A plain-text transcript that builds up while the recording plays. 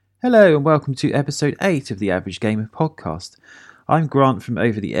Hello and welcome to episode 8 of the Average Gamer podcast. I'm Grant from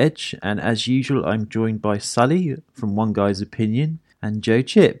Over the Edge, and as usual I'm joined by Sully from One Guy's Opinion and Joe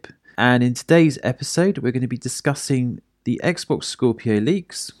Chip. And in today's episode we're going to be discussing the Xbox Scorpio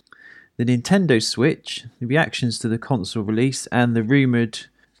leaks, the Nintendo Switch, the reactions to the console release, and the rumoured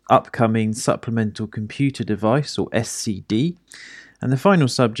upcoming supplemental computer device, or SCD. And the final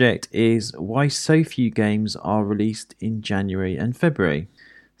subject is why so few games are released in January and February.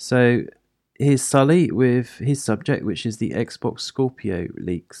 So here's Sully with his subject, which is the Xbox Scorpio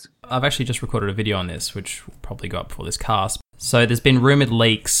leaks. I've actually just recorded a video on this, which will probably go up before this cast. So there's been rumoured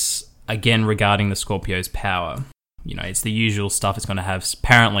leaks, again, regarding the Scorpio's power. You know, it's the usual stuff. It's going to have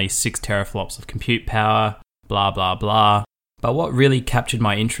apparently 6 teraflops of compute power, blah, blah, blah. But what really captured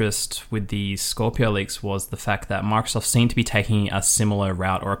my interest with the Scorpio leaks was the fact that Microsoft seemed to be taking a similar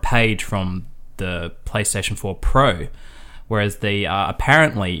route or a page from the PlayStation 4 Pro, whereas they are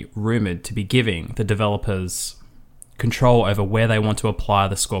apparently rumoured to be giving the developers control over where they want to apply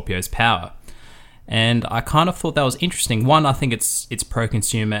the Scorpio's power. And I kind of thought that was interesting. One, I think it's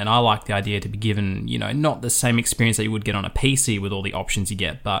pro-consumer, and I like the idea to be given, you know, not the same experience that you would get on a PC with all the options you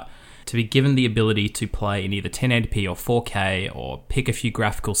get, but to be given the ability to play in either 1080p or 4K or pick a few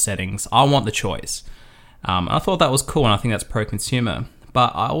graphical settings. I want the choice. I thought that was cool, and I think that's pro-consumer.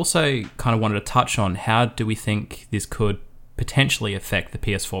 But I also kind of wanted to touch on how do we think this could potentially affect the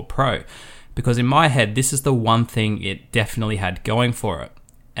PS4 Pro, because in my head this is the one thing it definitely had going for it.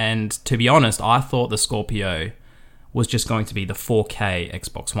 And to be honest, I thought the Scorpio was just going to be the 4K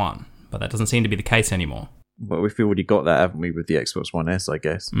Xbox One, but that doesn't seem to be the case anymore. Well, we've already got that, haven't we, with the Xbox One S, I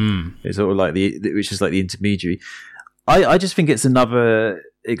guess. It's sort of like which is like the intermediary. I just think it's another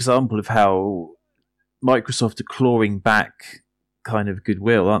example of how Microsoft are clawing back kind of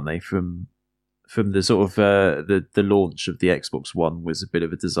goodwill, aren't they, from the sort of the launch of the Xbox One was a bit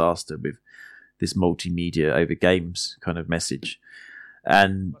of a disaster with this multimedia over games kind of message,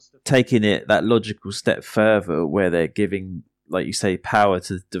 and taking it that logical step further where they're giving, like you say, power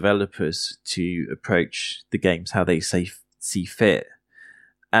to developers to approach the games how they see fit.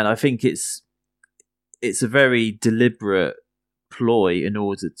 And I think it's a very deliberate ploy in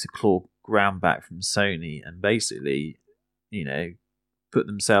order to claw ground back from Sony and basically, you know, put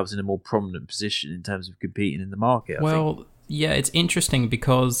themselves in a more prominent position in terms of competing in the market. I think. Yeah, it's interesting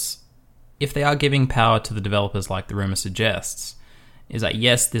because if they are giving power to the developers like the rumor suggests, is that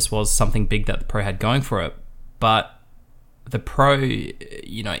yes, this was something big that the Pro had going for it, but the Pro,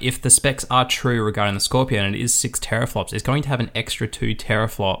 you know, if the specs are true regarding the Scorpio and it is 6 teraflops, it's going to have an extra 2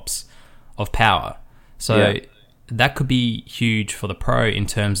 teraflops of power. So that could be huge for the Pro in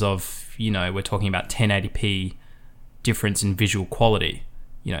terms of, you know, we're talking about 1080p difference in visual quality.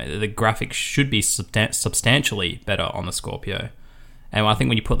 You know, the graphics should be substantially better on the Scorpio. And I think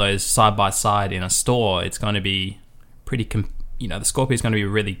when you put those side by side in a store, it's going to be pretty, the Scorpio is going to be a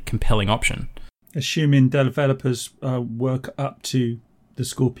really compelling option. Assuming developers work up to the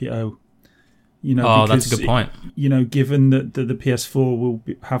Scorpio, you know, that's a good point. You know, given that the PS4 will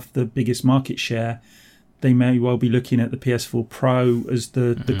have the biggest market share, they may well be looking at the PS4 Pro as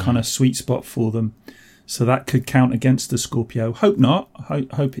the kind of sweet spot for them. So that could count against the Scorpio. Hope not.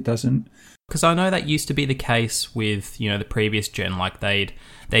 Hope it doesn't. Because I know that used to be the case with, you know, the previous gen. Like they'd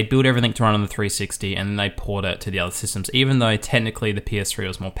build everything to run on the 360 and they port it to the other systems, even though technically the PS3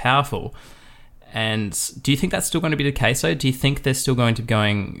 was more powerful. And do you think that's still going to be the case, though? Do you think they're still going to be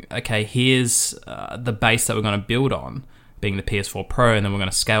going, okay, here's the base that we're going to build on, being the PS4 Pro, and then we're going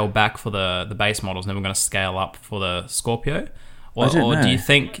to scale back for the base models, and then we're going to scale up for the Scorpio? Or do you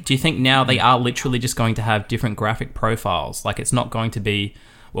think now they are literally just going to have different graphic profiles? Like it's not going to be,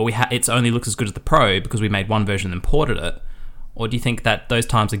 well, it's only looks as good as the Pro because we made one version and then ported it. Or do you think that those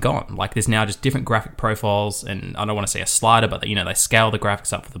times are gone? Like there's now just different graphic profiles, and I don't want to say a slider, but you know, they scale the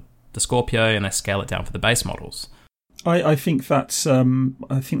graphics up for the Scorpio and they scale it down for the base models. I think that's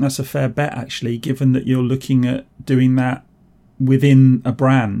a fair bet, actually, given that you're looking at doing that within a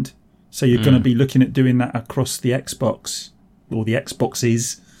brand. So you're going to be looking at doing that across the Xbox or the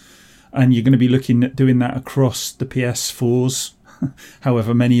Xboxes, and you're going to be looking at doing that across the PS4s,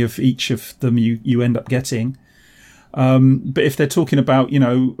 however many of each of them you end up getting. But if they're talking about, you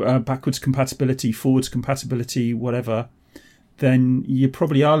know, backwards compatibility, forwards compatibility, whatever, then you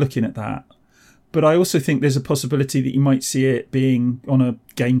probably are looking at that. But I also think there's a possibility that you might see it being on a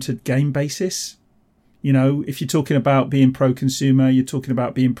game-to-game basis. You know, if you're talking about being pro-consumer, you're talking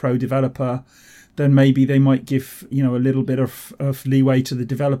about being pro-developer, then maybe they might give, you know, a little bit of leeway to the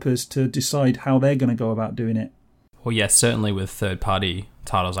developers to decide how they're going to go about doing it. Well, yeah, certainly with third-party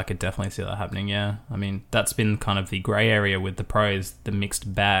titles, I could definitely see that happening, yeah. I mean, that's been kind of the grey area with the pros, the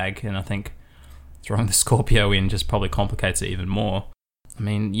mixed bag, and I think throwing the Scorpio in just probably complicates it even more. I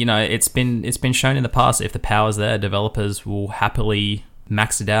mean, you know, it's been shown in the past, if the power's there, developers will happily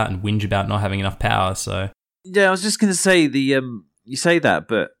max it out and whinge about not having enough power, so... Yeah, I was just going to say, you say that,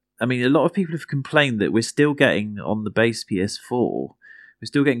 but, I mean, a lot of people have complained that we're still getting, on the base PS4, we're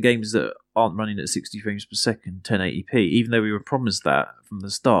still getting games that aren't running at 60 frames per second, 1080p, even though we were promised that from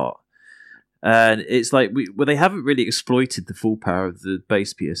the start. And it's like, they haven't really exploited the full power of the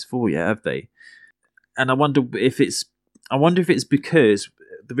base PS4 yet, have they? And I wonder if it's because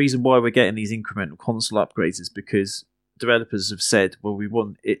the reason why we're getting these incremental console upgrades is because developers have said, well, we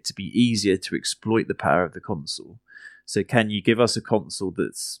want it to be easier to exploit the power of the console. So can you give us a console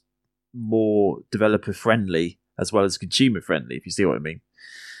that's more developer friendly as well as consumer friendly, if you see what I mean?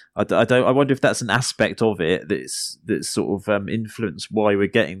 I wonder if that's an aspect of it that's sort of influenced why we're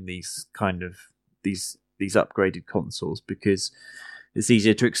getting these kind of these upgraded consoles, because it's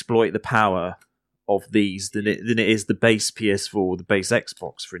easier to exploit the power of these than it is the base PS4 or the base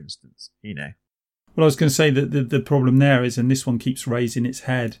Xbox, for instance, you know. Well, I was going to say that the problem there is, and this one keeps raising its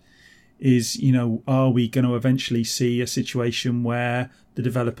head, is, you know, are we going to eventually see a situation where the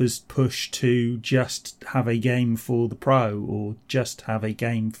developers push to just have a game for the Pro or just have a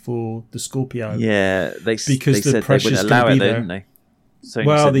game for the Scorpio? Yeah, they said they wouldn't allow it, didn't they? Sony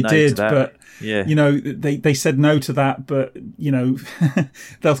well, they no did, but yeah, you know, they said no to that, but you know,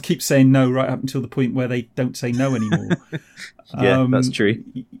 they'll keep saying no right up until the point where they don't say no anymore. Yeah, that's true.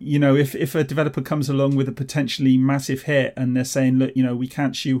 You know, if a developer comes along with a potentially massive hit and they're saying, look, you know, we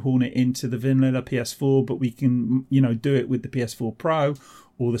can't shoehorn it into the vanilla PS4, but we can, you know, do it with the PS4 Pro,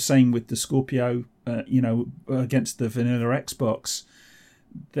 or the same with the Scorpio, you know, against the vanilla Xbox,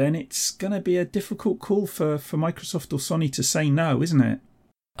 then it's going to be a difficult call for Microsoft or Sony to say no, isn't it?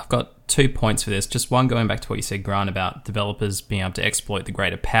 I've got 2 points for this. Just one, going back to what you said, Grant, about developers being able to exploit the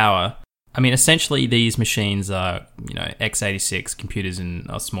greater power. I mean, essentially, these machines are, you know, x86 computers in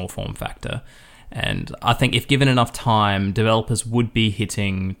a small form factor. And I think if given enough time, developers would be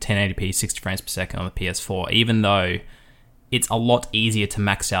hitting 1080p 60 frames per second on the PS4, even though it's a lot easier to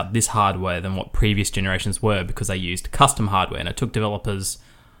max out this hardware than what previous generations were, because they used custom hardware, and it took developers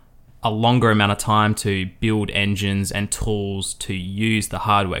a longer amount of time to build engines and tools to use the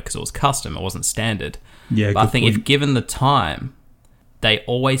hardware because it was custom, it wasn't standard. Yeah, but I think if given the time, they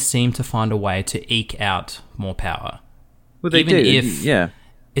always seem to find a way to eke out more power. Well, they even do, if yeah.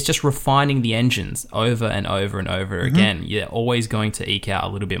 It's just refining the engines over and over and over again. You're always going to eke out a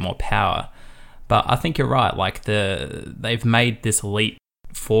little bit more power. But I think you're right. Like they've made this leap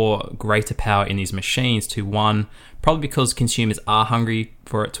for greater power in these machines to, one, probably because consumers are hungry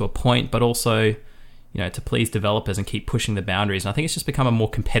for it to a point, but also, you know, to please developers and keep pushing the boundaries. And I think it's just become a more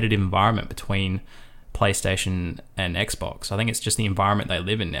competitive environment between PlayStation and Xbox. I think it's just the environment they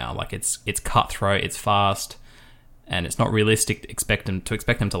live in now. Like it's cutthroat, it's fast, and it's not realistic to expect them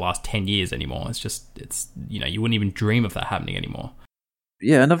to last 10 years anymore. It's you know, you wouldn't even dream of that happening anymore.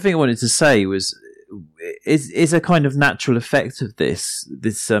 Yeah, another thing I wanted to say was, is a kind of natural effect of this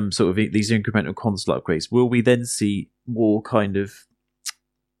sort of these incremental console upgrades. Will we then see more kind of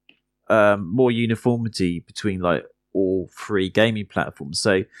more uniformity between like all three gaming platforms?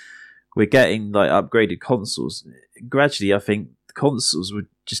 So we're getting like upgraded consoles. Gradually, I think the consoles would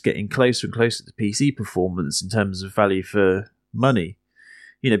just getting closer and closer to PC performance in terms of value for money.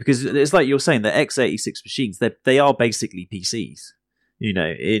 You know, because it's like you're saying, the x86 machines, they are basically PCs. You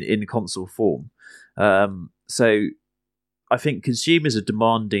know, in console form. So I think consumers are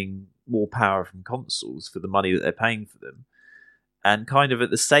demanding more power from consoles for the money that they're paying for them. And kind of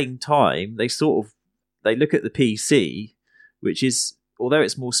at the same time, they look at the PC, which is, although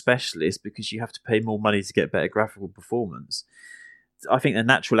it's more specialist because you have to pay more money to get better graphical performance, I think the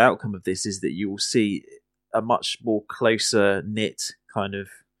natural outcome of this is that you will see a much more closer knit kind of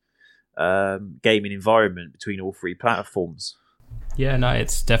gaming environment between all three platforms. Yeah, no,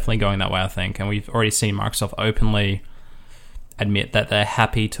 it's definitely going that way, I think. And we've already seen Microsoft openly admit that they're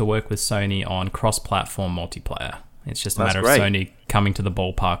happy to work with Sony on cross-platform multiplayer. It's just a matter of Sony coming to the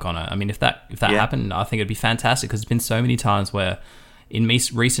ballpark on it. I mean, if that happened, I think it'd be fantastic, because there's been so many times where, in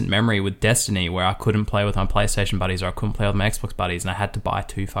recent memory with Destiny, where I couldn't play with my PlayStation buddies or I couldn't play with my Xbox buddies, and I had to buy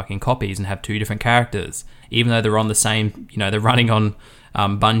 2 fucking copies and have 2 different characters, even though they're on the same, you know, they're running on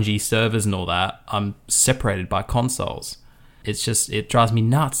Bungie servers and all that. I'm separated by consoles. It's just, it drives me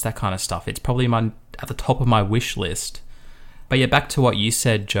nuts, that kind of stuff. It's probably at the top of my wish list. But yeah, back to what you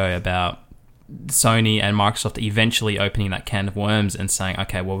said, Joe, about Sony and Microsoft eventually opening that can of worms and saying,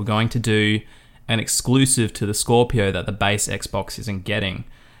 okay, well, we're going to do an exclusive to the Scorpio that the base Xbox isn't getting.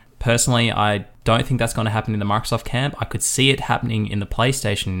 Personally, I don't think that's going to happen in the Microsoft camp. I could see it happening in the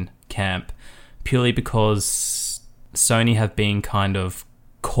PlayStation camp purely because Sony have been kind of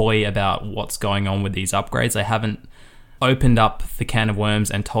coy about what's going on with these upgrades. They haven't opened up the can of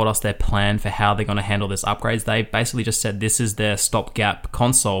worms and told us their plan for how they're going to handle this upgrades. They basically just said this is their stopgap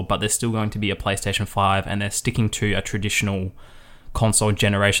console, but there's still going to be a PlayStation 5 and they're sticking to a traditional console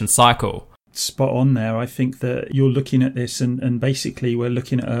generation cycle. Spot on there. I think that you're looking at this and basically we're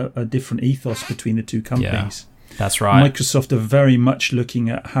looking at a different ethos between the two companies. Yeah, that's right. Microsoft are very much looking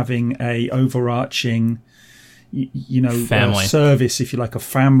at having a overarching family service, if you like, a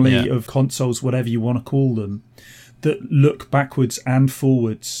family of consoles, whatever you want to call them, that look backwards and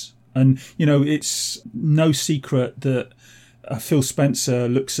forwards. And, it's no secret that Phil Spencer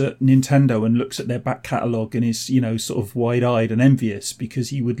looks at Nintendo and looks at their back catalogue and is, sort of wide-eyed and envious because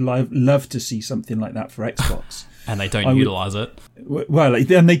he would love to see something like that for Xbox. And they don't utilise it. Well,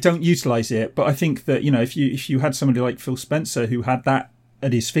 and they don't utilise it. But I think that, if you had somebody like Phil Spencer who had that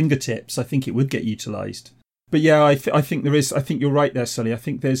at his fingertips, I think it would get utilised. But yeah, I think there is. I think you're right there, Sully. I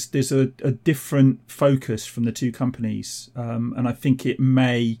think there's a different focus from the two companies, and I think it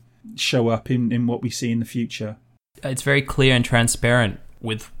may show up in what we see in the future. It's very clear and transparent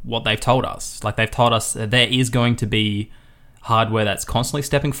with what they've told us. Like, they've told us that there is going to be hardware that's constantly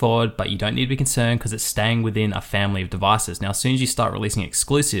stepping forward, but you don't need to be concerned because it's staying within a family of devices. Now, as soon as you start releasing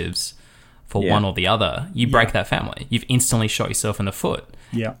exclusives for one or the other, you break that family. You've instantly shot yourself in the foot.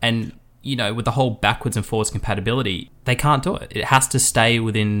 Yeah. And with the whole backwards and forwards compatibility, they can't do it. It has to stay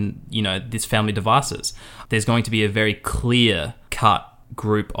within, this family of devices. There's going to be a very clear cut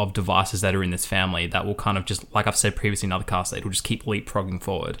group of devices that are in this family that will kind of just, like I've said previously in other casts, it will just keep leapfrogging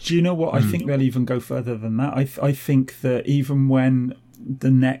forward. Do you know what? I think they'll even go further than that. I think that even when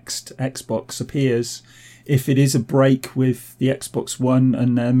the next Xbox appears, if it is a break with the Xbox One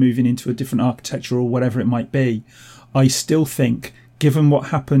and they're moving into a different architecture or whatever it might be, I still think, given what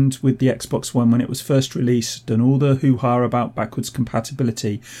happened with the Xbox One when it was first released and all the hoo-ha about backwards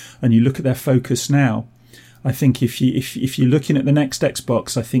compatibility, and you look at their focus now, I think if you're looking at the next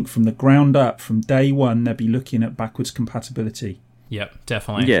Xbox, I think from the ground up, from day one, they'll be looking at backwards compatibility. Yep,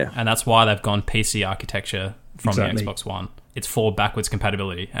 definitely. Yeah. And that's why they've gone PC architecture from the Exactly. Xbox One. It's for backwards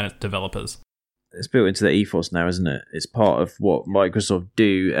compatibility and it's developers. It's built into their ethos now, isn't it? It's part of what Microsoft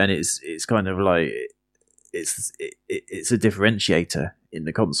do, and it's kind of like it's a differentiator in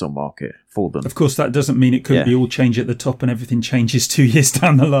the console market for them. Of course, that doesn't mean it couldn't be all change at the top and everything changes 2 years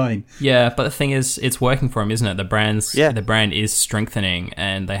down the line. Yeah, but the thing is, it's working for them, isn't it? The brand is strengthening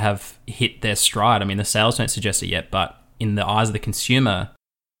and they have hit their stride. I mean, the sales don't suggest it yet, but in the eyes of the consumer,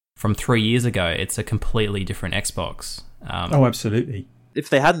 from 3 years ago, it's a completely different Xbox. Oh, absolutely. If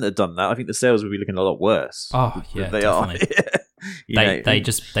they hadn't have done that, I think the sales would be looking a lot worse. Oh, yeah, they definitely. are.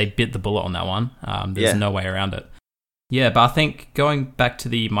 They bit the bullet on that one. There's no way around it. Yeah, but I think going back to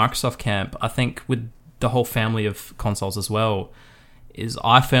the Microsoft camp, I think with the whole family of consoles as well, is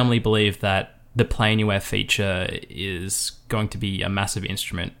I firmly believe that the Play Anywhere feature is going to be a massive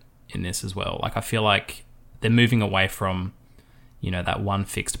instrument in this as well. Like, I feel like they're moving away from, that one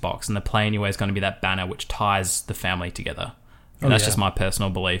fixed box, and the Play Anywhere is going to be that banner which ties the family together. And that's just my personal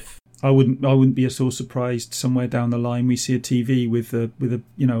belief. I wouldn't be at all surprised somewhere down the line we see a TV with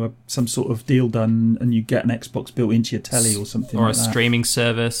some sort of deal done and you get an Xbox built into your telly or something or like that. Or a streaming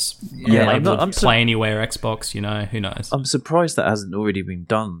service labelled Play Anywhere Xbox, who knows. I'm surprised that hasn't already been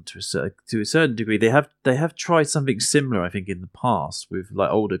done to a certain degree. They have tried something similar, I think, in the past with like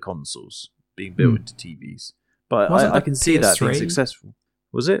older consoles being built into TVs. But I can see that being successful.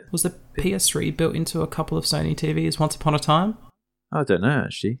 Was it? Was the PS3 built into a couple of Sony TVs once upon a time? I don't know,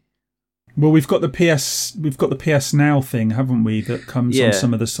 actually. Well, we've got the PS Now thing, haven't we? That comes on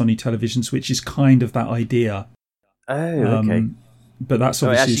some of the Sony televisions, which is kind of that idea. Oh, okay. But that's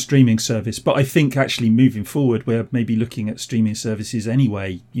obviously a streaming service. But I think actually moving forward, we're maybe looking at streaming services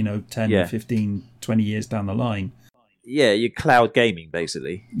anyway. 10, 15, 20 years down the line. Yeah, you're cloud gaming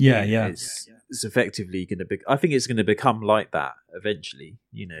basically. Yeah. It's effectively going to be. I think it's going to become like that eventually.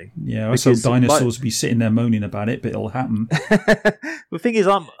 Yeah, so dinosaurs will be sitting there moaning about it, but it'll happen. The thing is,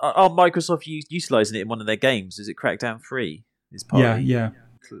 are Microsoft utilising it in one of their games? Is it Crackdown 3? Is part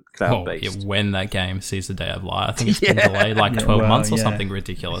cloud based. When that game sees the day of light, I think it's been delayed like 12 months or something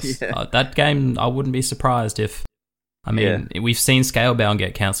ridiculous. Yeah. That game, I wouldn't be surprised if. We've seen Scalebound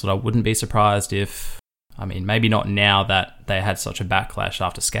get cancelled. I wouldn't be surprised if. Maybe not now that they had such a backlash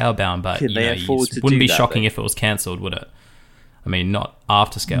after Scalebound, but it wouldn't be shocking if it was cancelled, would it? Not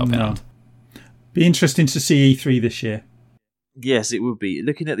after Scalebound. No. Be interesting to see E3 this year. Yes, it would be.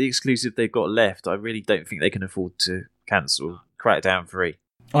 Looking at the exclusive they've got left, I really don't think they can afford to cancel Crackdown 3.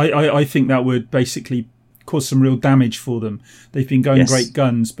 I think that would basically cause some real damage for them. They've been going great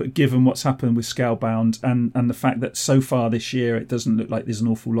guns, but given what's happened with Scalebound and the fact that so far this year it doesn't look like there's an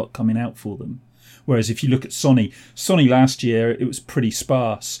awful lot coming out for them. Whereas if you look at Sony last year it was pretty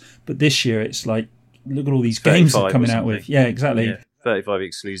sparse, but this year it's like, look at all these games they're coming out with. Yeah, exactly. Yeah, 35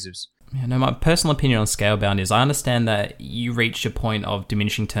 exclusives. Yeah, no, my personal opinion on Scalebound is I understand that you reached a point of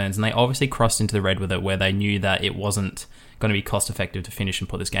diminishing turns, and they obviously crossed into the red with it where they knew that it wasn't going to be cost effective to finish and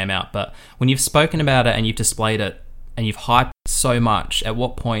put this game out. But when you've spoken about it and you've displayed it and you've hyped so much, at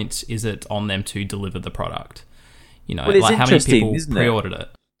what point is it on them to deliver the product? You know, well, how many people pre-ordered it?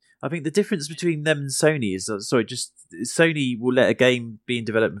 I think the difference between them and Sony is, Sony will let a game be in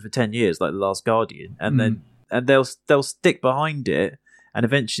development for 10 years, like The Last Guardian, and they'll stick behind it, and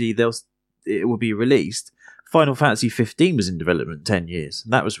eventually it will be released. Final Fantasy 15 was in development 10 years,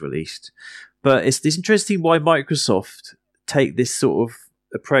 and that was released. But it's interesting why Microsoft take this sort of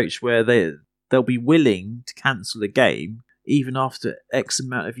approach where they'll be willing to cancel a game even after X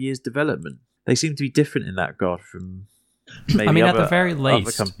amount of years development. They seem to be different in that regard from maybe at the very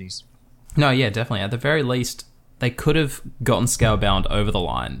least, other companies. No, yeah, definitely. At the very least, they could have gotten Scalebound over the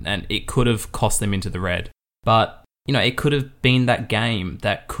line, and it could have cost them into the red. But, you know, it could have been that game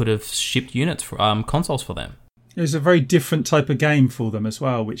that could have shipped units for consoles for them. It was a very different type of game for them as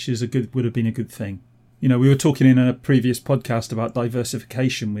well, which would have been a good thing. You know, we were talking in a previous podcast about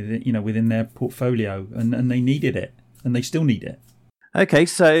diversification within their portfolio, and they needed it, and they still need it. Okay,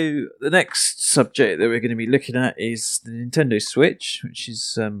 so the next subject that we're going to be looking at is the Nintendo Switch, which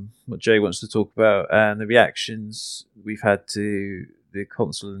is what Jay wants to talk about, and the reactions we've had to the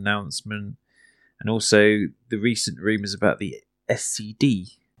console announcement, and also the recent rumours about the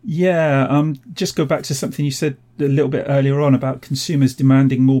SCD. Yeah, just go back to something you said a little bit earlier on about consumers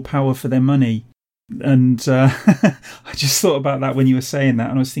demanding more power for their money. And I just thought about that when you were saying that,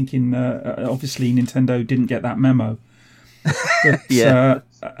 and I was thinking, obviously Nintendo didn't get that memo. But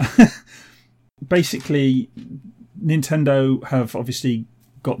basically, Nintendo have obviously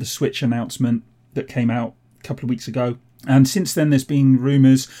got the Switch announcement that came out a couple of weeks ago. And since then, there's been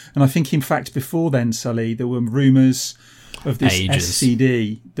rumours. And I think, in fact, before then, Sully, there were rumours of this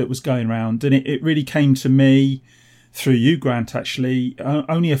SCD that was going around. And it really came to me through you, Grant, actually,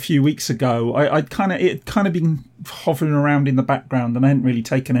 only a few weeks ago. It had kind of been hovering around in the background, and I hadn't really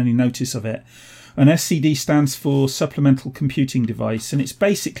taken any notice of it. An SCD stands for Supplemental Computing Device, and it's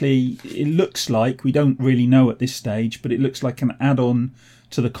basically, it looks like, we don't really know at this stage, but it looks like an add-on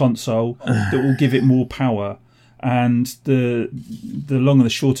to the console that will give it more power. And the long and the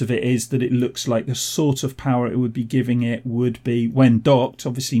short of it is that it looks like the sort of power it would be giving it would be, when docked,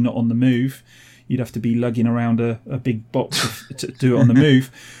 obviously not on the move. You'd have to be lugging around a big box to do it on the move.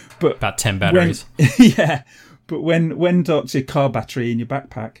 But about 10 batteries. Yeah, but when docked, a car battery in your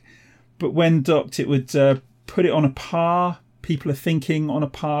backpack. But when docked, it would put it on a par. People are thinking on a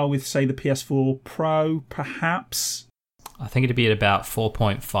par with, say, the PS4 Pro, perhaps. I think it'd be at about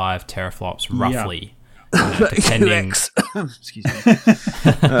 4.5 teraflops, roughly. Yeah. Depending. Excuse me.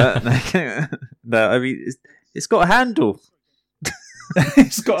 No, I mean, it's got a handle.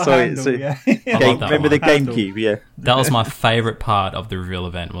 It's got a handle, yeah. Remember the GameCube, yeah. That was my favourite part of the reveal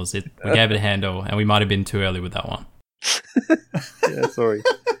event, was it? We gave it a handle, and we might have been too early with that one. Yeah, sorry.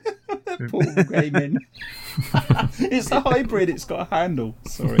 Paul gaming. It's a hybrid. It's got a handle.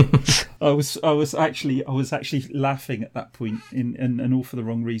 Sorry, I was actually laughing at that point, and all for the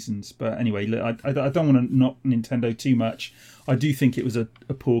wrong reasons. But anyway, look, I don't want to knock Nintendo too much. I do think it was a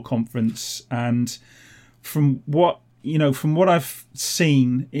poor conference, and from what I've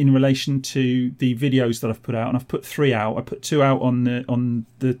seen in relation to the videos that I've put out, and I've put 3 out. I put 2 out on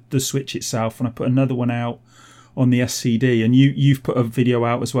the Switch itself, and I put another one out on the SCD, and you've put a video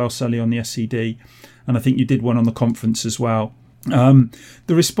out as well, Sully, on the SCD, and I think you did one on the conference as well. The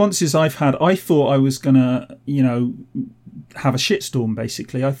responses I've had, I thought I was gonna, have a shitstorm.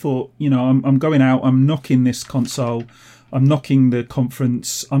 Basically, I thought, I'm going out, I'm knocking this console, I'm knocking the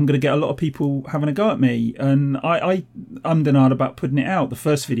conference, I'm going to get a lot of people having a go at me, and I denied about putting it out, the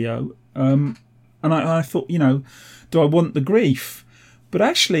first video, and I thought, do I want the grief? But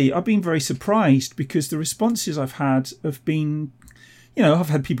actually, I've been very surprised, because the responses I've had have been, I've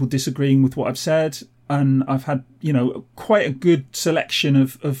had people disagreeing with what I've said, and I've had, quite a good selection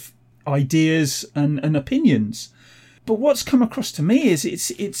of ideas and opinions. But what's come across to me is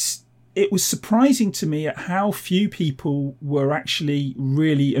it was surprising to me at how few people were actually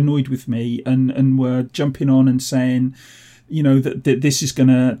really annoyed with me and were jumping on and saying, that this is going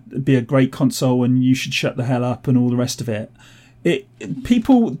to be a great console and you should shut the hell up and all the rest of it. The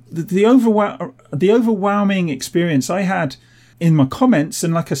overwhelming experience I had in my comments,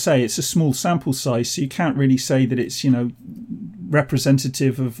 and like I say, it's a small sample size, so you can't really say that it's,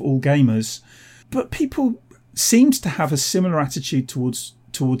 representative of all gamers. But people seemed to have a similar attitude towards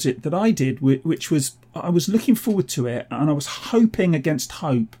it that I did, which was I was looking forward to it, and I was hoping against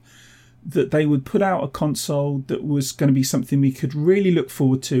hope that they would put out a console that was going to be something we could really look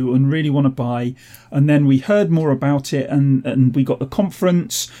forward to and really want to buy. And then we heard more about it, and we got the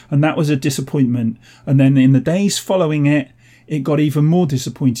conference, and that was a disappointment. And then in the days following it, it got even more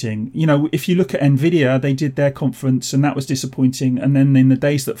disappointing. If you look at Nvidia, they did their conference and that was disappointing. And then in the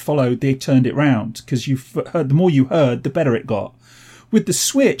days that followed, they turned it round, because the more you heard, the better it got. With the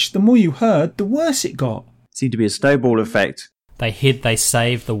Switch, the more you heard, the worse it got. Seemed to be a snowball effect. They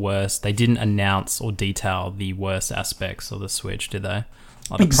saved the worst. They didn't announce or detail the worst aspects of the Switch, did they?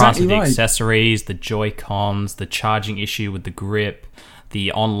 Like the price of the accessories, the Joy-Cons, the charging issue with the grip,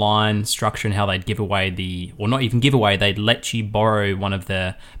 the online structure, and how they'd give away or not even give away, they'd let you borrow one of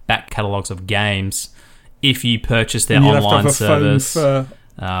their back catalogues of games if you purchase their online service.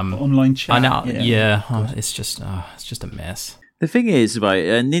 Online chat. I know, yeah. It's just a mess. The thing is, right,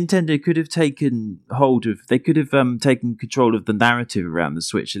 Nintendo could have taken taken control of the narrative around the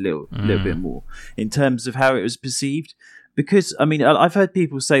Switch a little bit more in terms of how it was perceived. Because, I've heard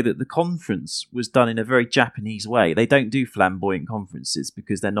people say that the conference was done in a very Japanese way. They don't do flamboyant conferences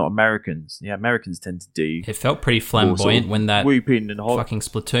because they're not Americans. Yeah, Americans tend to do. It felt pretty flamboyant when that whooping and fucking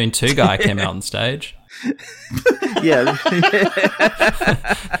Splatoon 2 guy came out on stage. Yeah.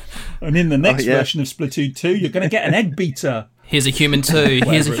 And in the next version of Splatoon 2, you're going to get an egg beater. Here's a human too.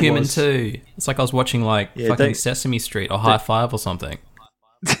 Here's a human too. It's like I was watching fucking Sesame Street or High Five or something.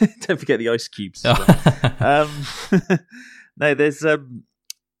 Don't forget the ice cubes. No, there's and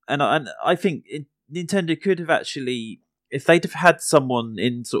I think Nintendo could have actually, if they'd have had someone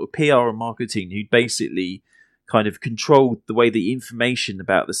in sort of PR and marketing who basically kind of controlled the way the information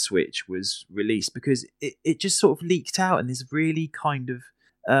about the Switch was released, because it just sort of leaked out in this really kind of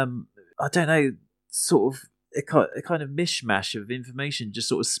I don't know, sort of a kind of mishmash of information just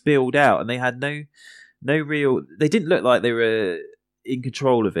sort of spilled out, and they had no real. They didn't look like they were in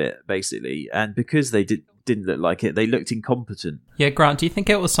control of it, basically, and because they didn't look like it, they looked incompetent. Yeah, Grant, do you think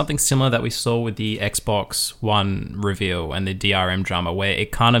it was something similar that we saw with the Xbox One reveal and the DRM drama, where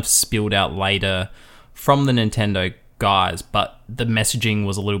it kind of spilled out later from the Nintendo guys, but the messaging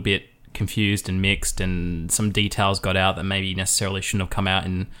was a little bit confused and mixed, and some details got out that maybe necessarily shouldn't have come out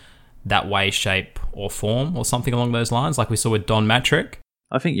in that way, shape, or form, or something along those lines, like we saw with Don Matrick?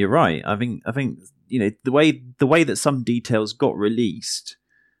 I think you're right. I think the way that some details got released,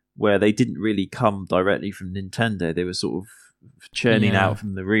 where they didn't really come directly from Nintendo, they were sort of churning out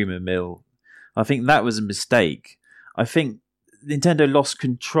from the rumor mill. I think that was a mistake. I think Nintendo lost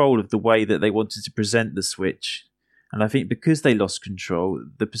control of the way that they wanted to present the Switch, and I think because they lost control,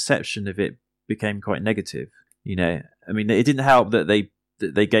 the perception of it became quite negative. It didn't help that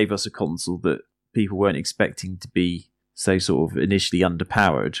they gave us a console that people weren't expecting to be so sort of initially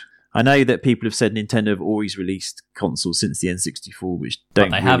underpowered. I know that people have said Nintendo have always released consoles since the N64, which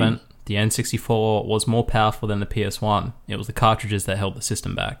haven't. The N64 was more powerful than the PS1. It was the cartridges that held the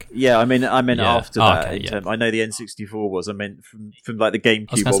system back. Yeah, I meant after that. Okay, I know the N64 was. I meant from like the GameCube.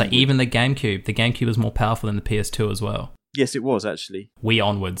 I was going to say, even the GameCube. The GameCube was more powerful than the PS2 as well. Yes, it was, actually. Wii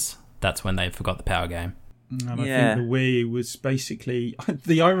onwards, that's when they forgot the power game. And I think the Wii was basically...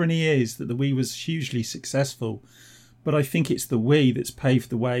 The irony is that the Wii was hugely successful, but I think it's the Wii that's paved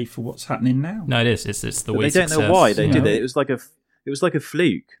the way for what's happening now. No, it is. It's the Wii success. They don't know why they did it. It was like a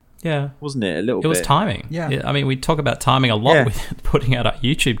fluke. Yeah. Wasn't it? A little bit. It was timing. Yeah. I mean, we talk about timing a lot with putting out our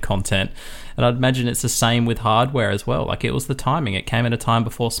YouTube content, and I'd imagine it's the same with hardware as well. Like, it was the timing. It came at a time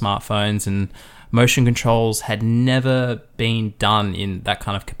before smartphones, and motion controls had never been done in that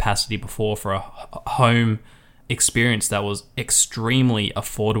kind of capacity before for a home experience that was extremely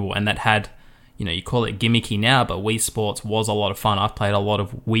affordable and that had, you call it gimmicky now, but Wii Sports was a lot of fun. I've played a lot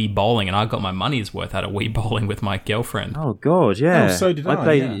of Wii bowling, and I got my money's worth out of Wii bowling with my girlfriend. Oh God, yeah. Oh, so did I.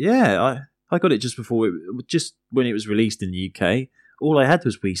 I got it just when it was released in the UK. All I had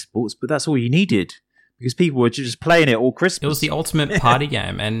was Wii Sports, but that's all you needed because people were just playing it all Christmas. It was the ultimate party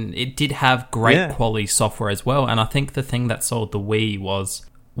game, and it did have great quality software as well. And I think the thing that sold the Wii was,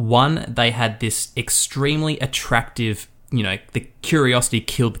 one, they had this extremely attractive, the curiosity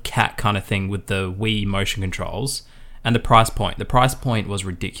killed the cat kind of thing with the Wii motion controls, and the price point. The price point was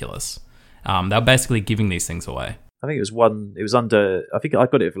ridiculous. They were basically giving these things away. I think it was one. It was under. I think I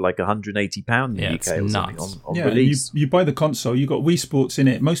got it for like £180 in the UK or something on release. You buy the console, you got Wii Sports in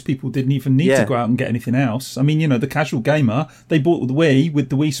it. Most people didn't even need to go out and get anything else. I mean, the casual gamer, they bought the Wii with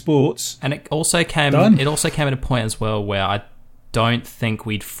the Wii Sports, and it also came. Done. It also came at a point as well where I don't think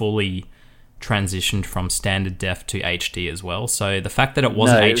we'd fully transitioned from standard def to HD as well. So the fact that it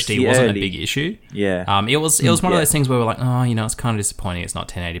wasn't HD wasn't a big issue. Yeah. It was one of those things where we're like, it's kind of disappointing it's not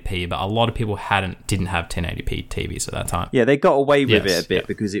 1080p, but a lot of people didn't have 1080p TVs at that time. Yeah, they got away with it a bit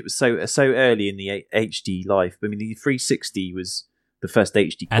because it was so early in the HD life. I mean, the 360 was the first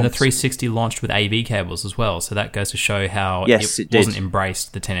HD console. And the 360 launched with AV cables as well, so that goes to show how it wasn't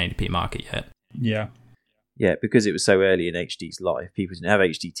embraced the 1080p market yet. Yeah. Yeah, because it was so early in HD's life, people didn't have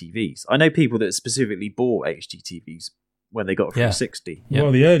HD TVs. I know people that specifically bought HD TVs when they got a 360. Yeah.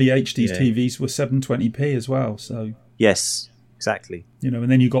 Well, the early HD TVs were 720p as well. So yes, exactly. And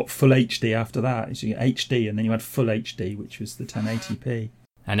then you got full HD after that. So you had HD, and then you had full HD, which was the 1080p.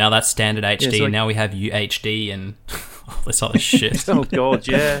 And now that's standard HD, and now we have UHD and all this other shit. Oh, God,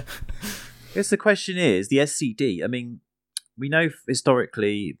 yeah. I guess the question is, the SCD, I mean, we know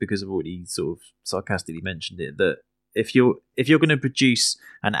historically, because I've already sort of sarcastically mentioned it, that if you're going to produce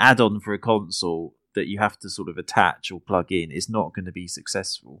an add-on for a console that you have to sort of attach or plug in, it's not going to be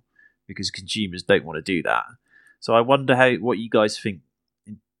successful because consumers don't want to do that. So I wonder what you guys think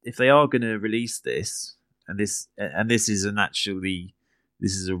if they are going to release this, and this is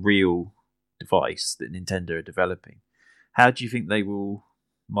a real device that Nintendo are developing. How do you think they will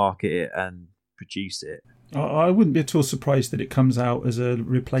market it and produce it? I wouldn't be at all surprised that it comes out as a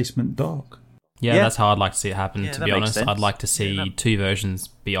replacement dock. Yeah, that's how I'd like to see it happen, to be honest. I'd like to see two versions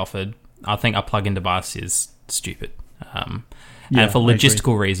be offered. I think a plug-in device is stupid. And for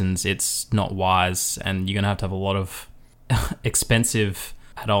logistical reasons, it's not wise, and you're going to have a lot of expensive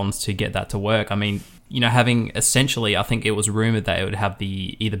add-ons to get that to work. I mean, having essentially, I think it was rumoured that it would have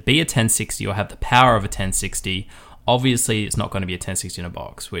either be a 1060 or have the power of a 1060. Obviously, it's not going to be a 1060 in a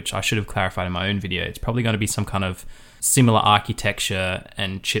box, which I should have clarified in my own video. It's probably going to be some kind of similar architecture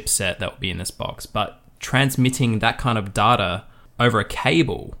and chipset that will be in this box. But transmitting that kind of data over a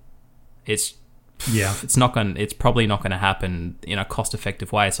cable, it's probably not going to happen in a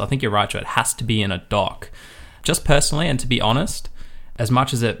cost-effective way. So I think you're right, Joe. It has to be in a dock. Just personally, and to be honest, as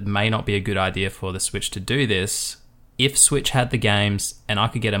much as it may not be a good idea for the Switch to do this, if Switch had the games and I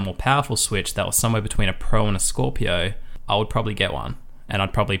could get a more powerful Switch that was somewhere between a Pro and a Scorpio, I would probably get one, and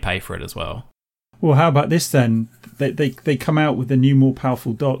I'd probably pay for it as well. Well, how about this then? They come out with a new, more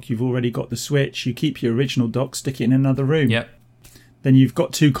powerful dock. You've already got the Switch. You keep your original dock, stick it in another room. Yep. Then you've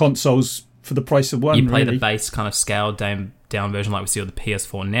got two consoles for the price of one. You play the base kind of scaled down version like we see with the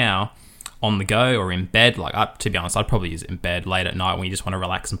PS4 now, on the go or in bed. To be honest, I'd probably use it in bed late at night when you just want to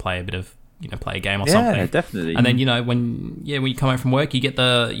relax and play a bit of, play a game or something. Yeah, definitely. And then, when you come home from work, you get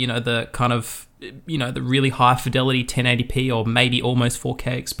the kind of, the really high fidelity 1080p or maybe almost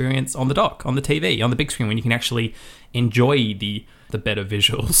 4K experience on the dock, on the TV, on the big screen, when you can actually enjoy the better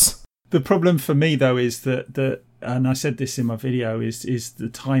visuals. The problem for me, though, is that and I said this in my video, is the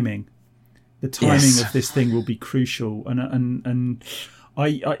timing. The timing of this thing will be crucial. And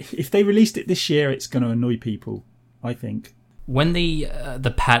I if they released it this year, it's going to annoy people, I think. When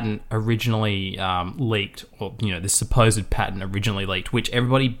the patent originally leaked, or this supposed patent originally leaked, which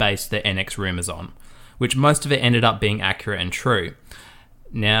everybody based their NX rumors on, which most of it ended up being accurate and true.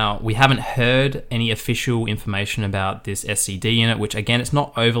 Now, we haven't heard any official information about this SCD unit, which again, it's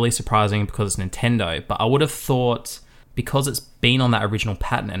not overly surprising because it's Nintendo, but I would have thought because it's been on that original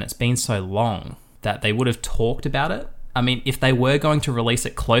patent and it's been so long that they would have talked about it. I mean, if they were going to release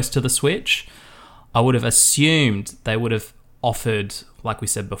it close to the Switch, I would have assumed they would have offered, like we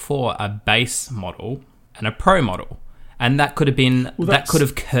said before, a base model and a pro model. And that could have been, that could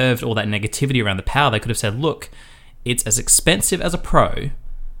have curved all that negativity around the power. They could have said, look, it's as expensive as a pro,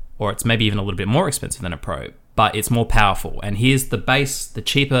 or it's maybe even a little bit more expensive than a pro, but it's more powerful. And here's the base, the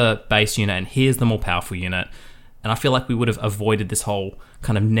cheaper base unit, and here's the more powerful unit. And I feel like we would have avoided this whole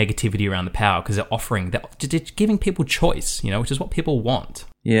kind of negativity around the power because they're giving people choice, which is what people want.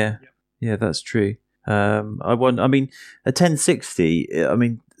 Yeah, that's true. A 1060,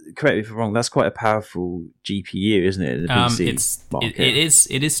 correct me if I'm wrong, that's quite a powerful GPU, isn't it? In the PC market.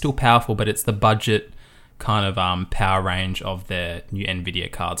 It is still powerful, but it's the budget kind of power range of their new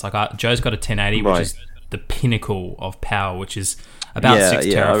NVIDIA cards. Like Joe's got a 1080, which is the pinnacle of power, which is about 6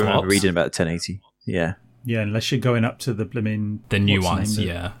 teraflops. I remember reading about 1080. Yeah, unless you're going up to the new ones.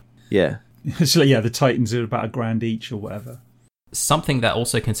 Yeah. So the Titans are about $1,000 each or whatever. Something that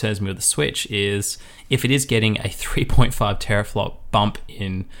also concerns me with the Switch is if it is getting a 3.5 teraflop bump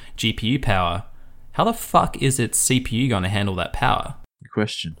in GPU power, how the fuck is its CPU going to handle that power? Good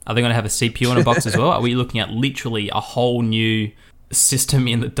question. Are they going to have a CPU in a box as well? Are we looking at literally a whole new system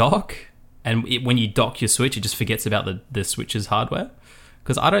in the dock? And when you dock your Switch, it just forgets about the Switch's hardware?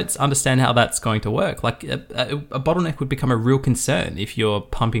 Because I don't understand how that's going to work. Like, a bottleneck would become a real concern if you're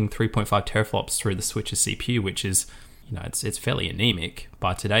pumping 3.5 teraflops through the Switch's CPU, which is, it's fairly anemic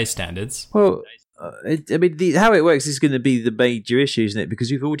by today's standards. Well, how it works is going to be the major issue, isn't it?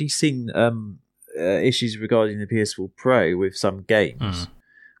 Because we've already seen issues regarding the PS4 Pro with some games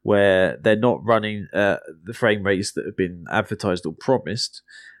where they're not running the frame rates that have been advertised or promised.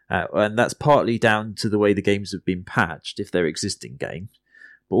 And that's partly down to the way the games have been patched, if they're existing games.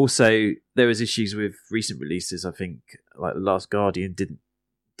 But also, there was issues with recent releases. I think, like The Last Guardian didn't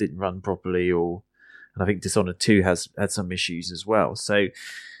run properly, and I think Dishonored 2 has had some issues as well. So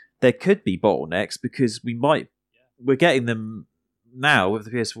there could be bottlenecks because we're getting them now with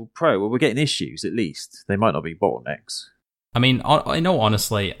the PS4 Pro. Well, we're getting issues at least. They might not be bottlenecks. I mean, in all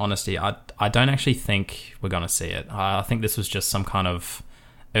honesty, I don't actually think we're going to see it. I think this was just some kind of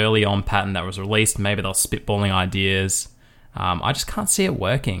early on pattern that was released. Maybe they're spitballing ideas. I just can't see it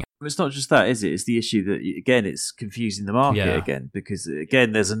working. It's not just that, is it? It's the issue that, again, it's confusing the market again, because,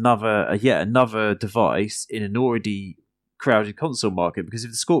 again, there's yet another device in an already crowded console market, because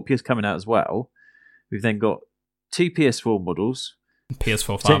if the Scorpio's coming out as well, we've then got 2 PS4 models,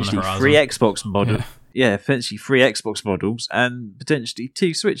 PS4 5 on the horizon, 3 Xbox models, potentially 3 Xbox models, and potentially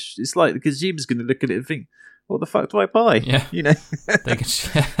 2 Switch. It's like the consumer's going to look at it and think, what the fuck do I buy? Yeah.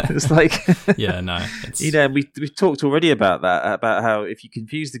 It's like... we've talked already about that, about how if you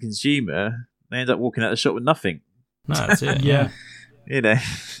confuse the consumer, they end up walking out of the shop with nothing. No, that's it.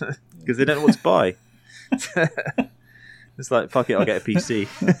 Because they don't know what to buy. It's like, fuck it, I'll get a PC.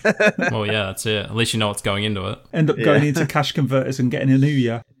 Well, yeah, that's it. At least you know what's going into it. End up going into cash converters and getting a New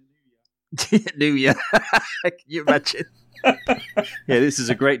Year. New Year. Can you imagine? This is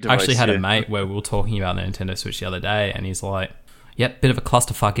a great device. I actually had a mate where we were talking about the Nintendo Switch the other day, and he's like, yep, bit of a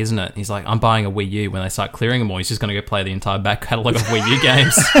clusterfuck, isn't it? He's like, I'm buying a Wii U. When they start clearing them all, he's just going to go play the entire back catalogue of Wii U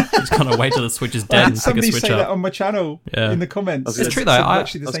games. He's going to wait till the Switch is dead and pick a Switch up. Somebody say that on my channel in the comments. It's true, though. I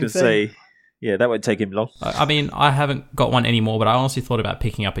was going to say, that won't take him long. I mean, I haven't got one anymore, but I honestly thought about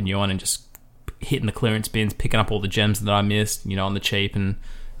picking up a new one and just hitting the clearance bins, picking up all the gems that I missed, on the cheap, and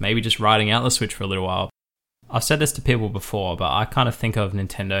maybe just riding out the Switch for a little while. I've said this to people before, but I kind of think of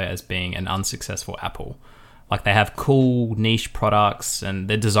Nintendo as being an unsuccessful Apple. Like, they have cool niche products and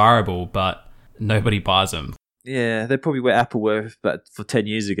they're desirable, but nobody buys them. Yeah, they're probably where Apple were for 10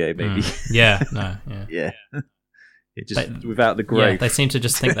 years ago, maybe. Yeah. Without the growth. Yeah, they seem to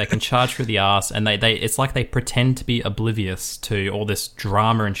just think they can charge through the arse, and they it's like they pretend to be oblivious to all this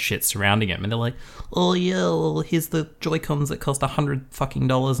drama and shit surrounding it. And they're like, oh yeah, well, here's the Joy-Cons that cost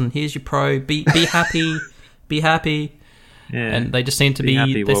 $100, and here's your Pro. Be happy. Be happy. Yeah. And they just seem to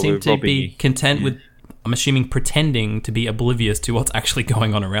be content with, I'm assuming, pretending to be oblivious to what's actually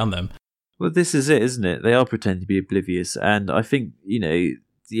going on around them. Well, this is it, isn't it? They are pretending to be oblivious, and I think, the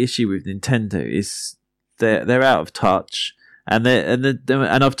issue with Nintendo is they're out of touch, and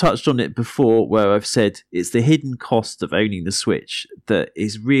I've touched on it before, where I've said it's the hidden cost of owning the Switch that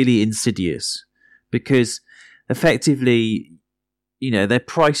is really insidious, because effectively, they're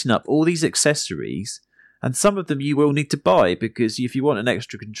pricing up all these accessories. And some of them you will need to buy, because if you want an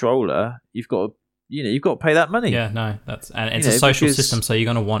extra controller, you've got to pay that money. Yeah, no, it's a social system, so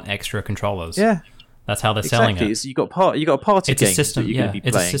you're going to want extra controllers. Yeah, that's how they're selling it. So you got a party game. It's a system.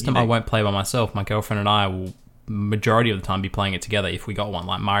 It's a system I won't play by myself. My girlfriend and I will majority of the time be playing it together if we got one,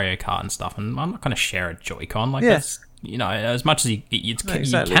 like Mario Kart and stuff. And I'm not going to share a Joy-Con. Like that's as much as you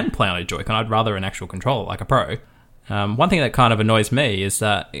can play on a Joy-Con, I'd rather an actual controller like a Pro. One thing that kind of annoys me is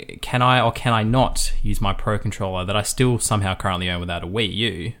that can I not use my Pro controller that I still somehow currently own without a Wii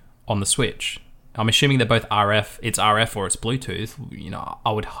U on the Switch? I'm assuming they're both RF. It's RF or it's Bluetooth.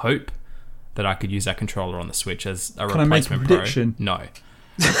 I would hope that I could use that controller on the Switch as a replacement Can I make a prediction? Pro. No.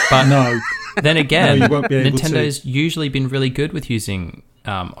 But no. Then again, no, you won't be able Nintendo's usually been really good with using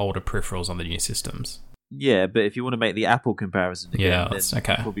older peripherals on the new systems. Yeah, but if you want to make the Apple comparison again, then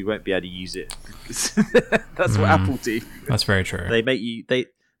okay. You probably won't be able to use it. That's what Apple do. That's very true.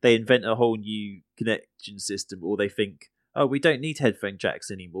 They invent a whole new connection system, or they think, oh, we don't need headphone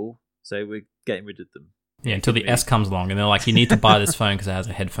jacks anymore, so we're getting rid of them. Yeah, until the S comes along, and they're like, you need to buy this phone because it has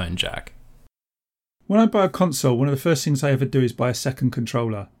a headphone jack. When I buy a console, one of the first things I ever do is buy a second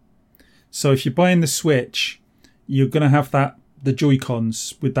controller. So if you're buying the Switch, you're going to have the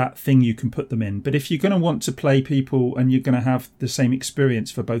Joy-Cons with that thing you can put them in. But if you're going to want to play people and you're going to have the same experience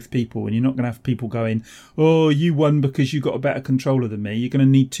for both people, and you're not going to have people going, oh, you won because you got a better controller than me, you're going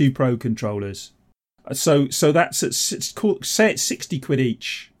to need 2 Pro controllers. So that's say it's 60 quid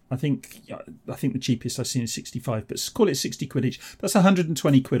each. I think the cheapest I've seen is 65, but call it 60 quid each. That's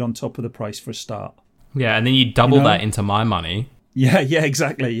 120 quid on top of the price for a start. Yeah, and then you double that into my money. Yeah,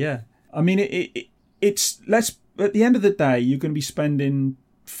 exactly. Yeah, I mean it's let's at the end of the day, you're going to be spending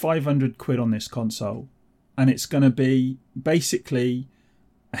 500 quid on this console, and it's going to be basically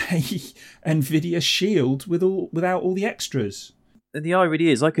a Nvidia Shield without all the extras. And the irony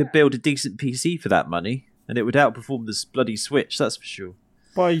is, I could build a decent PC for that money, and it would outperform this bloody Switch. That's for sure.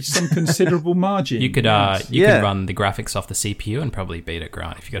 By some considerable margin. You could could run the graphics off the CPU and probably beat it,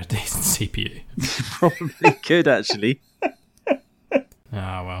 Grant, if you got a decent CPU. Probably could, actually.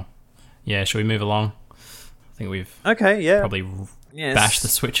 Well. Yeah, shall we move along? I think we've probably bashed the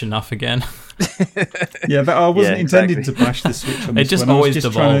Switch enough again. Yeah, but I wasn't intending to bash the Switch on this. It just always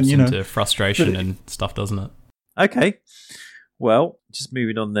devolves into frustration and stuff, doesn't it? Okay. Well, just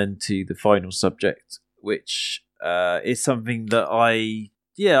moving on then to the final subject, which is something that I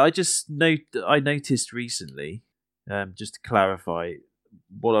noticed recently. Just to clarify,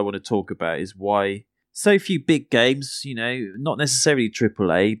 what I want to talk about is why so few big games, not necessarily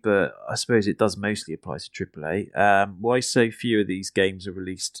AAA, but I suppose it does mostly apply to AAA. Why so few of these games are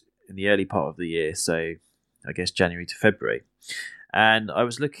released in the early part of the year, so I guess January to February. And I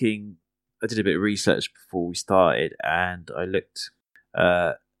did a bit of research before we started, and I looked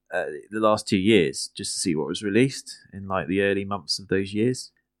at the last 2 years just to see what was released in like the early months of those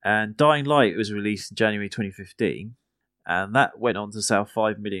years. And Dying Light was released in January 2015, and that went on to sell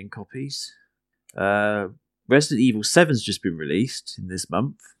 5 million copies. Resident Evil 7's just been released in this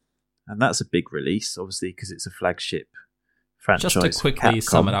month, and that's a big release, obviously, because it's a flagship franchise. Just to quickly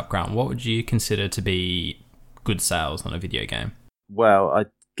sum it up, Grant, what would you consider to be good sales on a video game? Well, I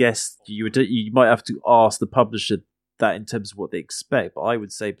guess you might have to ask the publisher that in terms of what they expect, but I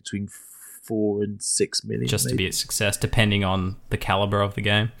would say between 4 and 6 million. Just to be a success, depending on the caliber of the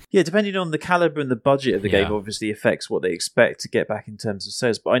game? Yeah, depending on the caliber and the budget of the game, obviously affects what they expect to get back in terms of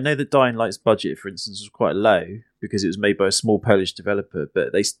sales. But I know that Dying Light's budget, for instance, was quite low because it was made by a small Polish developer,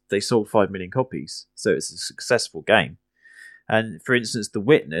 but they sold 5 million copies, so it's a successful game. And for instance, The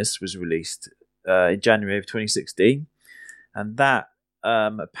Witness was released in January of 2016, and that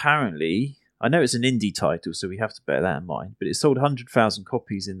apparently, I know it's an indie title, so we have to bear that in mind, but it sold 100,000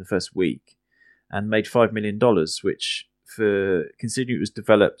 copies in the first week and made $5 million, which, for considering it was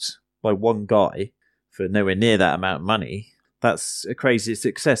developed by one guy for nowhere near that amount of money, that's a crazy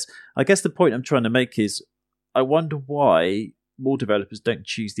success. I guess the point I'm trying to make is, I wonder why more developers don't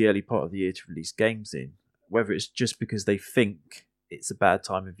choose the early part of the year to release games in, whether it's just because they think it's a bad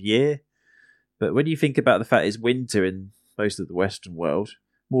time of year. But when you think about the fact it's winter in most of the Western world,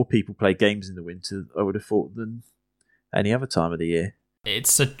 more people play games in the winter, I would have thought, than any other time of the year.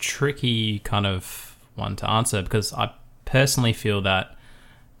 It's a tricky kind of one to answer, because I personally feel that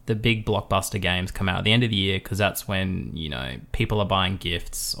the big blockbuster games come out at the end of the year, because that's when, people are buying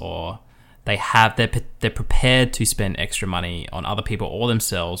gifts, or they're prepared to spend extra money on other people or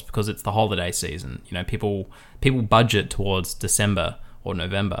themselves because it's the holiday season. People budget towards December or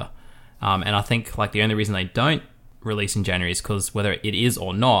November. And I think the only reason they don't release in January is because, whether it is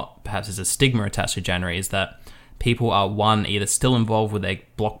or not, perhaps there's a stigma attached to January, is that people are, one, either still involved with their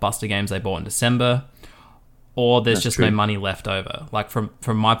blockbuster games they bought in December, or there's just no money left over.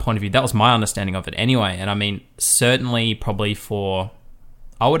 From my point of view, that was my understanding of it anyway. And I mean, certainly probably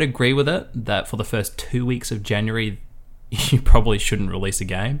I would agree with it that for the first 2 weeks of January, you probably shouldn't release a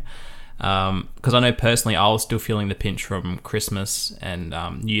game. Because I know personally, I was still feeling the pinch from Christmas and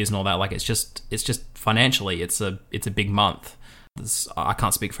New Year's and all that. It's just financially, it's a big month. I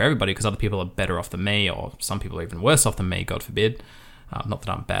can't speak for everybody, because other people are better off than me, or some people are even worse off than me, God forbid. Not that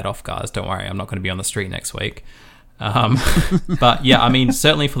I'm bad off, guys. Don't worry, I'm not going to be on the street next week. But yeah, I mean,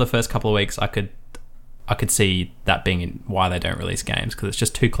 certainly for the first couple of weeks, I could see that being why they don't release games, because it's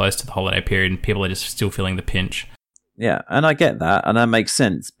just too close to the holiday period and people are just still feeling the pinch. Yeah, and I get that, and that makes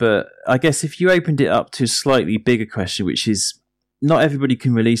sense. But I guess if you opened it up to a slightly bigger question, which is, not everybody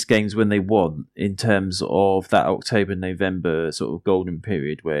can release games when they want, in terms of that October, November sort of golden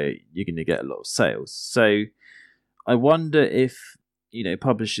period where you're going to get a lot of sales. So I wonder if,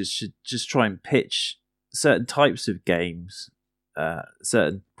 publishers should just try and pitch certain types of games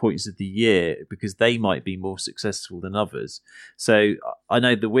certain points of the year, because they might be more successful than others. So I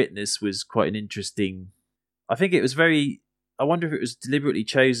know The Witness was quite an interesting... I wonder if it was deliberately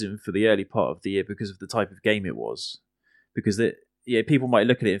chosen for the early part of the year because of the type of game it was. Because people might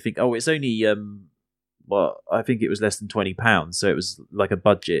look at it and think, oh, it's only, I think it was less than £20, so it was like a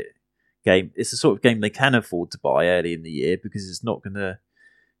budget game. It's the sort of game they can afford to buy early in the year, because it's not going to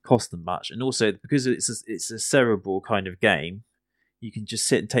cost them much, and also because it's a cerebral kind of game, you can just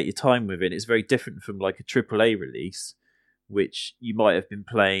sit and take your time with it. It's very different from like a AAA release, which you might have been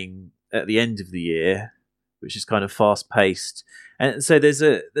playing at the end of the year, which is kind of fast paced. And so there's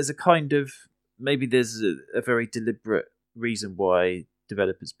a kind of, maybe there's a very deliberate reason why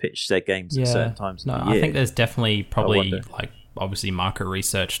developers pitch their games at certain times of the year. I think there's definitely probably like obviously market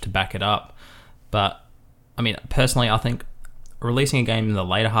research to back it up. But I mean, personally, I think releasing a game in the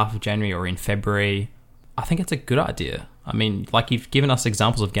later half of January or in February, I think it's a good idea. I mean, like you've given us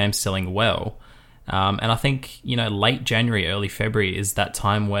examples of games selling well. And I think, late January, early February is that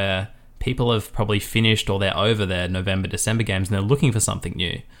time where people have probably finished or they're over their November, December games and they're looking for something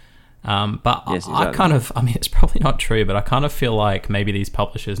new. But yes, exactly. It's probably not true, but I kind of feel like maybe these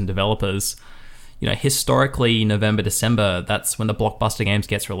publishers and developers, historically November, December, that's when the blockbuster games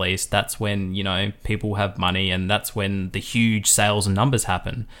gets released. That's when, people have money and that's when the huge sales and numbers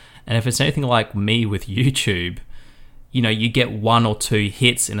happen. And if it's anything like me with YouTube, you get 1 or 2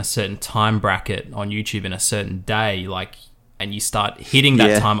 hits in a certain time bracket on YouTube in a certain day, and you start hitting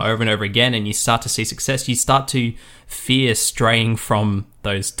that time over and over again and you start to see success. You start to fear straying from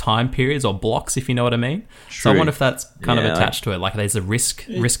those time periods or blocks, if you know what I mean. True. So I wonder if that's kind of attached to it. Like there's a risk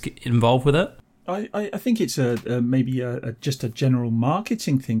involved with it. I think it's maybe just a general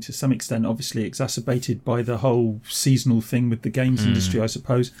marketing thing to some extent, obviously exacerbated by the whole seasonal thing with the games industry, I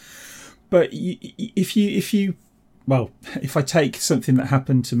suppose. But if I take something that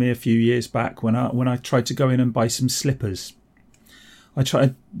happened to me a few years back when I tried to go in and buy some slippers,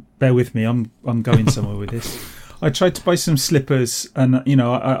 bear with me, I'm going somewhere with this. I tried to buy some slippers, and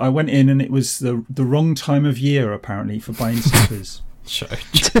I went in, and it was the wrong time of year apparently for buying slippers. Sure.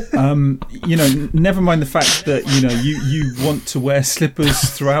 Never mind the fact that you want to wear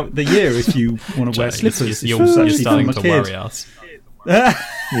slippers throughout the year if you want to wear slippers. You're starting to worry us. Yeah,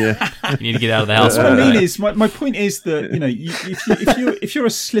 you need to get out of the house. What I mean is, my point is that if you're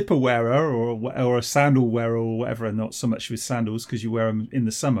a slipper wearer or a sandal wearer or whatever, and not so much with sandals because you wear them in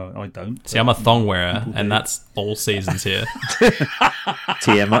the summer. I don't. See, I'm a thong wearer, and that's all seasons here.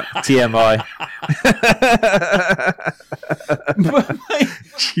 TMI.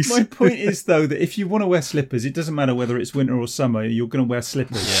 My point is though that if you want to wear slippers, it doesn't matter whether it's winter or summer. You're going to wear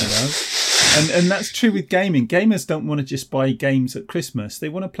slippers. And that's true with gaming. Gamers don't want to just buy games at Christmas. They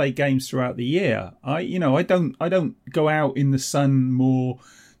want to play games throughout the year. I don't go out in the sun more.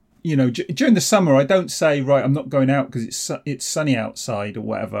 During the summer, I don't say, right, I'm not going out because it's sunny outside or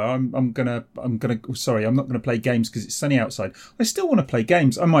whatever. I'm not going to play games because it's sunny outside. I still want to play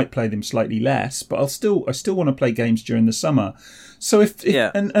games. I might play them slightly less, but I still want to play games during the summer. So if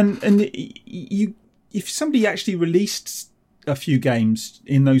somebody actually released a few games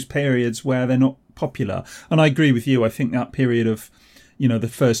in those periods where they're not popular, and I agree with you, I think that period of the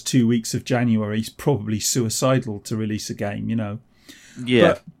first 2 weeks of January is probably suicidal to release a game.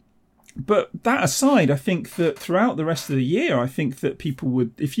 But that aside, I think that throughout the rest of the year, I think that people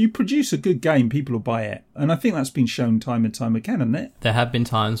would, if you produce a good game, people will buy it, and I think that's been shown time and time again, hasn't it? There have been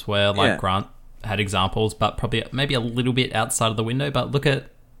times where Grant had examples, but probably maybe a little bit outside of the window. But look at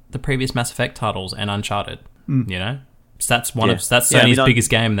the previous Mass Effect titles and Uncharted. So that's Sony's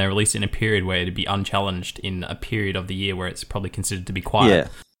biggest game. They released it in a period where it'd be unchallenged in a period of the year where it's probably considered to be quiet. Yeah,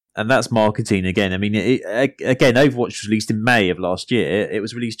 and that's marketing again. I mean, again, Overwatch was released in May of last year. It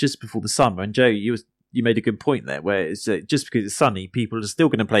was released just before the summer. And Joe, you made a good point there, where it's just because it's sunny, people are still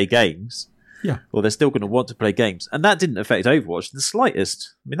going to play games. Yeah, or they're still going to want to play games, and that didn't affect Overwatch the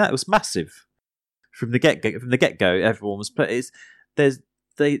slightest. I mean, that was massive from the get go. Everyone was playing. They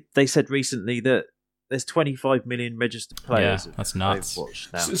said recently that there's 25 million registered players. Yeah, that's nuts.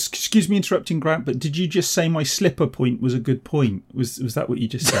 Now. So, excuse me interrupting, Grant, but did you just say my slipper point was a good point? Was that what you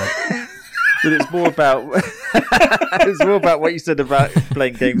just said? But it's more about what you said about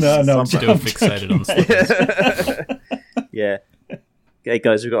playing games. No, I'm still fixated on slippers. Yeah. Okay,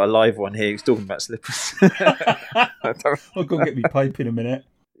 guys, we've got a live one here who's talking about slippers. I'll go get me pipe in a minute.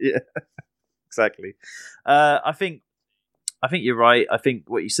 Yeah, exactly. I think you're right. I think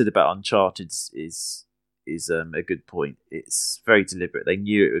what you said about Uncharted is a good point. It's very deliberate. They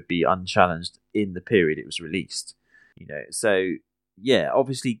knew it would be unchallenged in the period it was released. So yeah,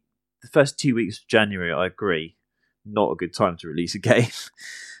 obviously the first 2 weeks of January, I agree, not a good time to release a game.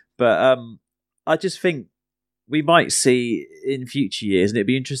 But I just think we might see in future years, and it'd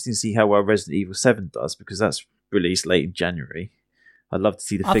be interesting to see how well Resident Evil 7 does, because that's released late in January. I'd love to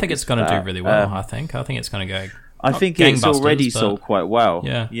see the figures. I think it's going to do really well. I think it's going to go. I think it's already sold quite well.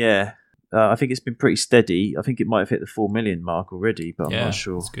 Yeah. I think it's been pretty steady. I think it might have hit the 4 million mark already, but I'm not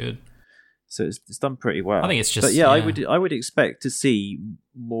sure. That's good. So it's done pretty well. I think it's just... But yeah, I would expect to see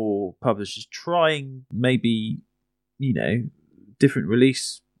more publishers trying maybe, different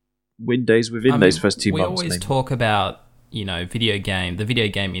release windows within those first 2 months. We always talk about, the video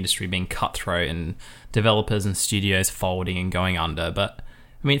game industry being cutthroat and developers and studios folding and going under. But,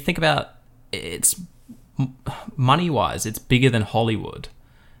 I mean, think about it's money-wise, it's bigger than Hollywood.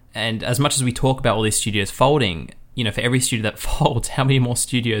 And as much as we talk about all these studios folding, for every studio that folds, how many more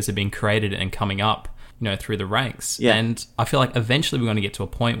studios are being created and coming up, through the ranks? Yeah. And I feel like eventually we're going to get to a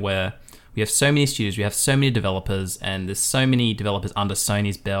point where we have so many studios, we have so many developers, and there's so many developers under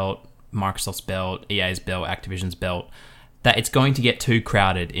Sony's belt, Microsoft's belt, EA's belt, Activision's belt, that it's going to get too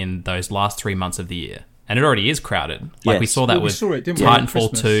crowded in those last 3 months of the year. And it already is crowded. Like we saw that with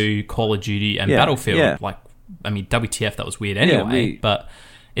Titanfall 2, Call of Duty, and Battlefield. Yeah. WTF, that was weird anyway. But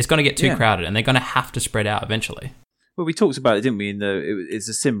it's going to get too crowded, and they're going to have to spread out eventually. Well, we talked about it, didn't we? It's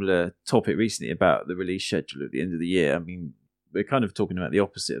a similar topic recently about the release schedule at the end of the year. I mean, we're kind of talking about the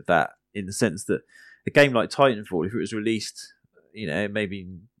opposite of that, in the sense that a game like Titanfall, if it was released, maybe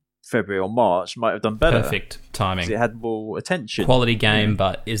in February or March, might have done better. Perfect timing. It had more attention. Quality game,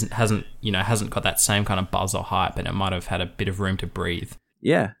 but hasn't got that same kind of buzz or hype, and it might have had a bit of room to breathe.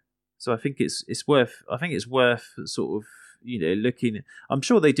 Yeah. So I think it's worth sort of looking. I'm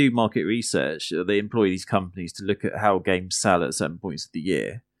sure they do market research. They employ these companies to look at how games sell at certain points of the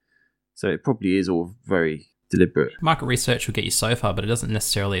year. So it probably is all very deliberate. Market research will get you so far, but it doesn't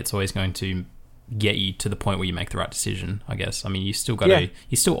necessarily. It's always going to get you to the point where you make the right decision, I guess. I mean, you still got to.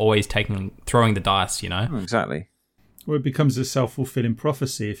 You're still always throwing the dice. Exactly. Well, it becomes a self-fulfilling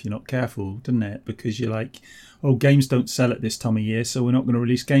prophecy if you're not careful, doesn't it? Because you're like, games don't sell at this time of year, so we're not going to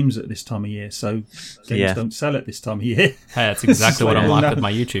release games at this time of year. So games don't sell at this time of year. Hey, that's exactly what I'm like with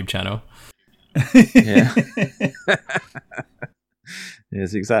my YouTube channel. Yeah.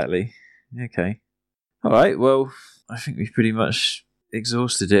 Yes, exactly. Okay. All right. Well, I think we've pretty much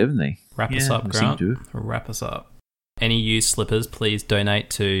exhausted it, haven't we? Wrap us up, Grant. Wrap us up. Any used slippers, please donate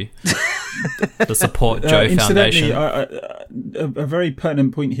to the Support Joe Foundation. A very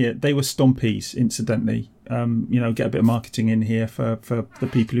pertinent point here. They were Stompies, incidentally. Get a bit of marketing in here for the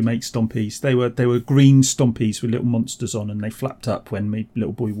people who make Stompies. They were green Stompies with little monsters on, and they flapped up when my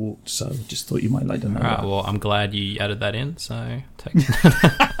little boy walked. So I just thought you might like to know. All right. Well, I'm glad you added that in. So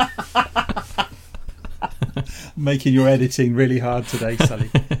making your editing really hard today,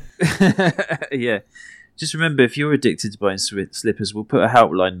 Sally. Yeah. Just remember, if you're addicted to buying slippers, we'll put a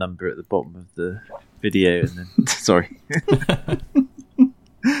helpline number at the bottom of the video. And then, sorry.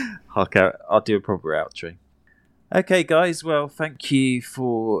 I'll do a proper outro. Okay, guys. Well, thank you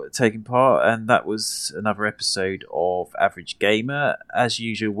for taking part. And that was another episode of Average Gamer. As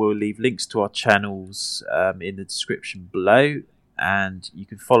usual, we'll leave links to our channels in the description below. And you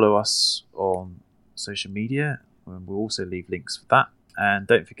can follow us on social media. And we'll also leave links for that. And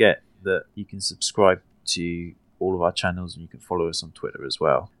don't forget that you can subscribe to all of our channels, and you can follow us on Twitter as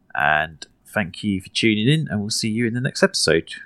well. And thank you for tuning in, and we'll see you in the next episode.